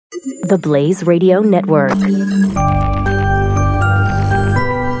The Blaze Radio Network.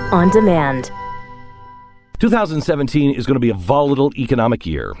 On demand. 2017 is going to be a volatile economic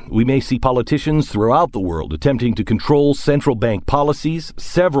year. We may see politicians throughout the world attempting to control central bank policies.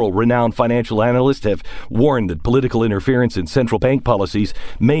 Several renowned financial analysts have warned that political interference in central bank policies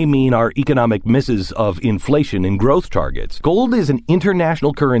may mean our economic misses of inflation and growth targets. Gold is an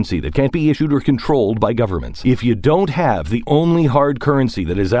international currency that can't be issued or controlled by governments. If you don't have the only hard currency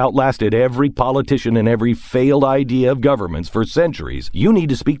that has outlasted every politician and every failed idea of governments for centuries, you need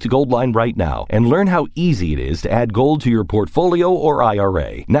to speak to Goldline right now and learn how easy it is to add gold to your portfolio or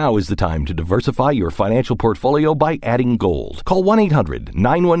IRA. Now is the time to diversify your financial portfolio by adding gold. Call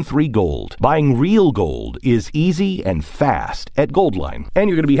 1-800-913-GOLD. Buying real gold is easy and fast at Goldline. And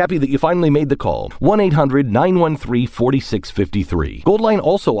you're going to be happy that you finally made the call. 1-800-913-4653. Goldline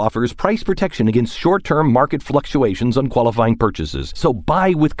also offers price protection against short-term market fluctuations on qualifying purchases. So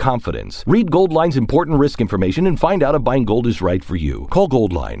buy with confidence. Read Goldline's important risk information and find out if buying gold is right for you. Call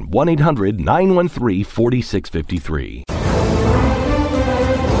Goldline 1-800-913-4653.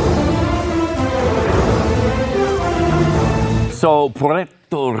 So Puerto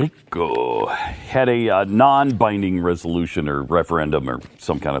Rico had a non-binding resolution or referendum or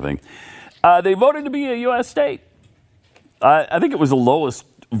some kind of thing. They voted to be a U.S. state. I think it was the lowest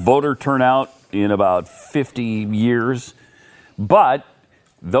voter turnout in about 50 years. But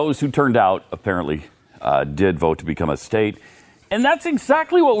those who turned out apparently did vote to become a state. And that's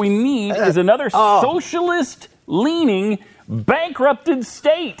exactly what we need is another socialist-leaning, bankrupted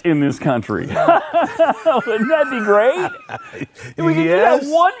state in this country. Wouldn't that be great? We could get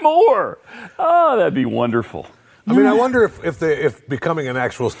one more. Oh, that'd be wonderful. I mean, I wonder if becoming an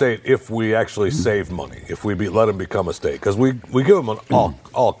actual state, if we actually save money, if we let them become a state, because we give them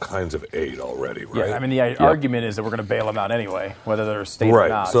all kinds of aid already, right? Yeah, I mean, the argument is that we're going to bail them out anyway, whether they're a state or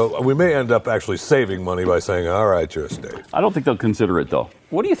not. Right, so we may end up actually saving money by saying, all right, you're a state. I don't think they'll consider it, though.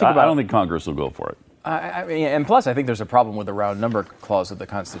 What do you think about I don't think Congress will go for it. I mean, and plus, I think there's a problem with the round number clause of the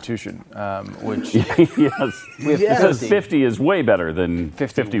Constitution, which because 50 is way better than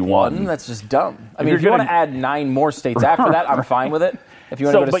 51. That's just dumb. I mean, if you want to add 9 more states after that, I'm fine with it. If you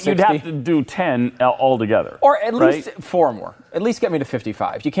want to go to 60, you'd have to do 10 altogether, or at least 4 more. At least get me to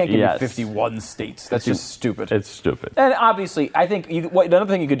 55. You can't give me 51 states. That's just stupid. It's stupid. And obviously, I think another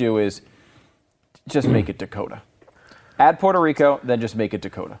thing you could do is just make it Dakota. Add Puerto Rico, then just make it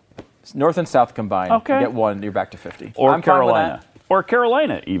Dakota. North and South combined. Okay. You get 1, you're back to 50. Or I'm Carolina. Or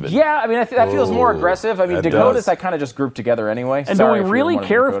Carolina, even. Yeah, I mean, that feels more aggressive. I mean, Dakotas I kind of just grouped together anyway. And do we really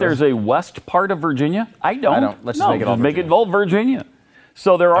care if there's a west part of Virginia? I don't. Let's just make it all Virginia. Make it all Virginia.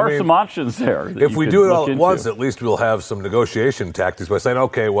 So there are some options there. If we do it all at once, at least we'll have some negotiation tactics by saying,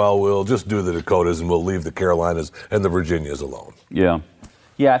 okay, well, we'll just do the Dakotas and we'll leave the Carolinas and the Virginias alone. Yeah.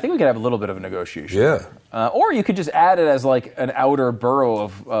 Yeah, I think we could have a little bit of a negotiation. Yeah. Or you could just add it as like an outer borough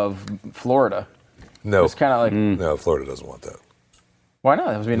of Florida. No. It's kind of like... No, Florida doesn't want that. Why not?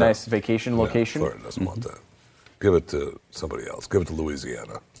 That would be a nice vacation location. Florida doesn't want that. Give it to somebody else. Give it to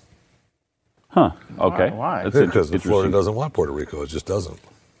Louisiana. Huh. Okay. Why? Because Florida doesn't want Puerto Rico. It just doesn't.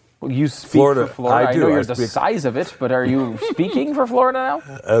 Well, you speak for Florida. I know you're the size of it, but are you speaking for Florida now?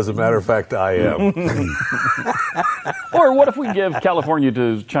 As a matter of fact, I am. Or what if we give California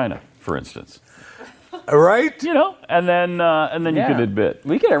to China, for instance? Right? You know, and then you could admit.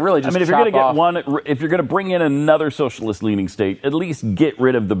 We could really just. I mean, if you're going to get if you're going to bring in another socialist-leaning state, at least get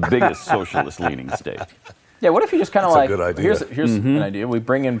rid of the biggest socialist-leaning state. Yeah. What if you just kind of That's a good idea. Here's an idea. We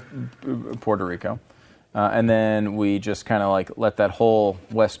bring in Puerto Rico, and then we just kind of like let that whole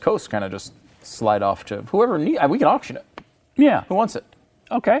West Coast kind of just slide off to whoever needs. We can auction it. Yeah. Who wants it?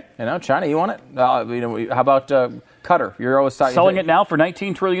 Okay. You know, China, you want it? How about Qatar? You're always selling it now for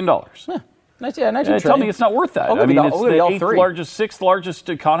 $19 trillion. Yeah. Tell me it's not worth that. I mean, it's the sixth largest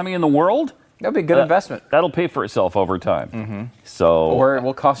economy in the world. That'd be a good investment. That'll pay for itself over time. Mm-hmm. So, or it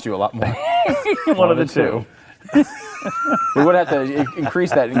will cost you a lot more. One of the two. We would have to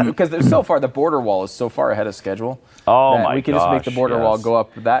increase that because so far the border wall is so far ahead of schedule. Oh my gosh! We can just make the border wall go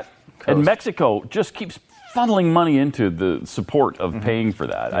up that coast. And Mexico just keeps funneling money into the support of paying for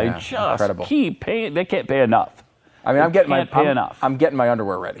that. Yeah, incredible. Keep paying. They can't pay enough. I mean, I'm getting my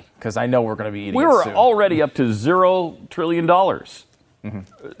underwear ready because I know we're going to be eating. We were already up to $0 trillion now. Yep,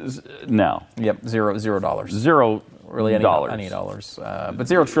 $0. $0 really any dollars. But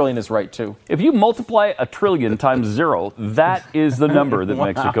 0 trillion is right too. If you multiply a trillion times 0, that is the number that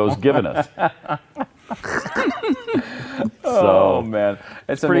Mexico's given us. Oh man,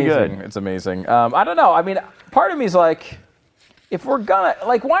 it's pretty amazing. good. It's amazing. I don't know. I mean, part of me is like, if we're gonna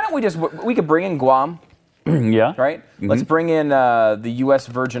why don't we could bring in Guam. Yeah. Right? Let's bring in the U.S.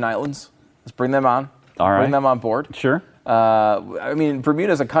 Virgin Islands. Let's bring them on. All right. Bring them on board. Sure. I mean,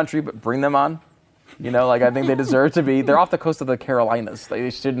 Bermuda's a country, but bring them on. I think they deserve to be. They're off the coast of the Carolinas. They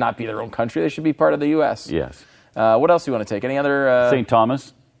should not be their own country. They should be part of the U.S. Yes. What else do you want to take? Any other? St.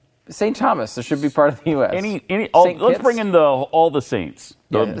 Thomas. St. Thomas. This should be part of the U.S. Let's bring in all the saints.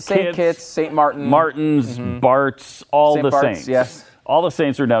 The St. Kitts, St. Martin. Martins, Barts, all St. the Bart's, saints. yes. All the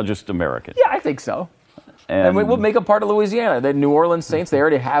saints are now just American. Yeah, I think so. And we'll make them part of Louisiana. The New Orleans Saints, they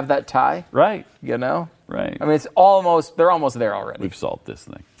already have that tie. Right. Right. I mean, they're almost there already. We've solved this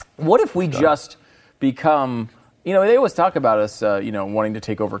thing. What if we just become, they always talk about us, wanting to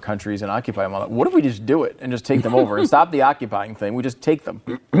take over countries and occupy them all that. What if we just do it and just take them over and stop the occupying thing? We just take them.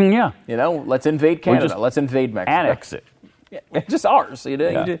 Yeah. Let's invade Canada. Let's invade Mexico. Annex it. Yeah, it's just ours. You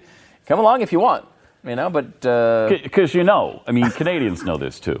just come along if you want. But because Canadians know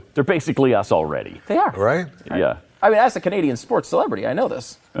this too. They're basically us already. They are, right? Yeah. I mean, as a Canadian sports celebrity, I know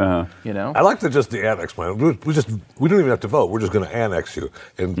this. Uh-huh. I like the annex plan. We don't even have to vote. We're just going to annex you.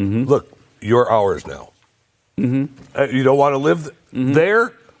 And look, you're ours now. You don't want to live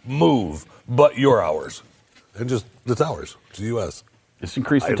there? Move. But you're ours. And it's ours. It's the U.S. Just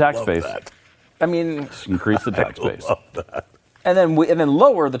increase the tax base. That. I mean, just increase the tax base. Love that. And then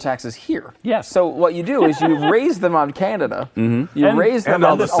lower the taxes here. Yes. So what you do is you raise them on Canada. You raise them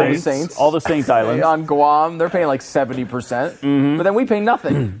on all the Saints. All the Saint Islands. On Guam, they're paying like 70%. But then we pay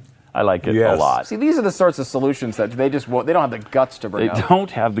nothing. I like it a lot. See, these are the sorts of solutions that they don't have the guts to bring up. They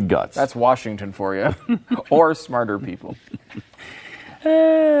don't have the guts. That's Washington for you. Or smarter people.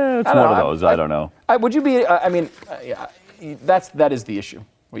 It's one of those. I don't know. Would you be, that is the issue.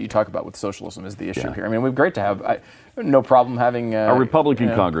 What you talk about with socialism is the issue here. I mean, we're great to have. No problem having a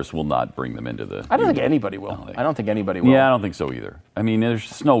Republican Congress will not bring them into the. I don't think anybody will. I don't think anybody will. Yeah, I don't think so either. I mean,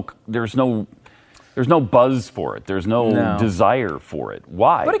 there's no buzz for it. There's no desire for it.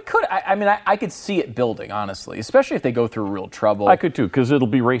 Why? But it could. I could see it building, honestly, especially if they go through real trouble. I could too, because it'll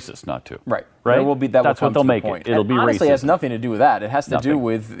be racist not to. Right. Right. There will be, That's what they'll make it. It'll be honestly, racist. It has nothing to do with that. It has to do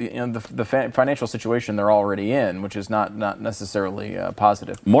with the financial situation they're already in, which is not necessarily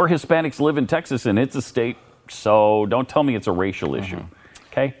positive. More Hispanics live in Texas, and it's a state, so don't tell me it's a racial issue.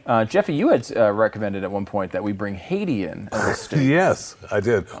 Okay. Jeffy, you had recommended at one point that we bring Haiti in as a state. Yes, I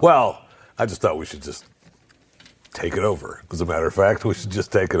did. Well, I just thought we should just take it over. As a matter of fact, we should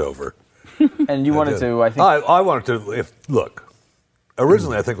just take it over. And you wanted to, I think. I wanted to. Look,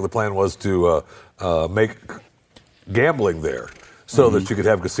 originally I think the plan was to make gambling there so that you could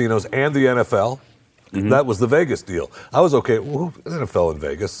have casinos and the NFL. That was the Vegas deal. I was okay. Well, NFL in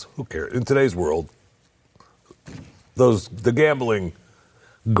Vegas. Who cares? In today's world, the gambling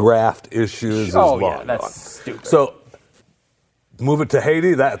graft issues is long gone. That's stupid. So move it to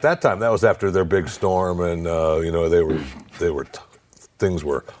Haiti. At that time, that was after their big storm, and things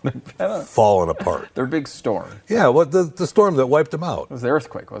were falling apart. Their big storm. Yeah, the storm that wiped them out. It was the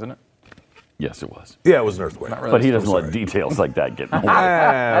earthquake, wasn't it? Yes, it was. Yeah, it was an earthquake. Really, but he doesn't let details like that get in the way.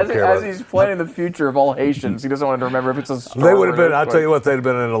 As he's planning the future of all Haitians, he doesn't want to remember if it's a storm. They would have been. I'll tell you what, they'd have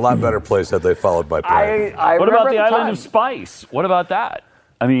been in a lot better place had they followed my plan. What about the island of Spice? What about that?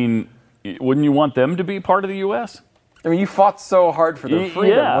 I mean, wouldn't you want them to be part of the U.S.? I mean, you fought so hard for their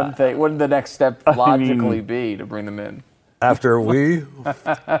freedom. Yeah. Wouldn't the next step logically be to bring them in? After we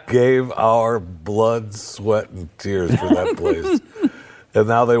gave our blood, sweat, and tears for that place, and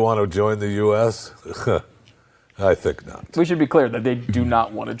now they want to join the U.S.? I think not. We should be clear that they do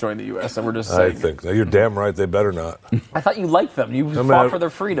not want to join the U.S., and we're just saying. I think you're damn right they better not. I thought you liked them. You fought for their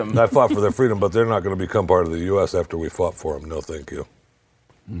freedom. I fought for their freedom, but they're not going to become part of the U.S. after we fought for them. No, thank you.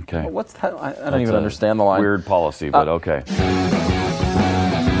 Okay. Well, what's that? I don't even understand the line. Weird policy, but okay.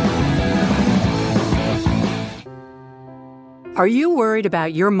 Are you worried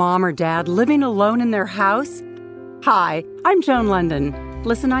about your mom or dad living alone in their house? Hi, I'm Joan London.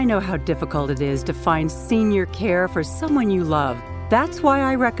 Listen, I know how difficult it is to find senior care for someone you love. That's why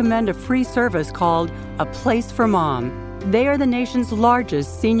I recommend a free service called A Place for Mom. They are the nation's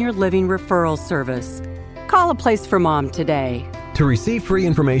largest senior living referral service. Call A Place for Mom today. To receive free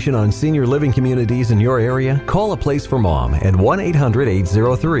information on senior living communities in your area, call A Place for Mom at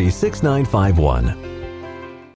 1-800-803-6951.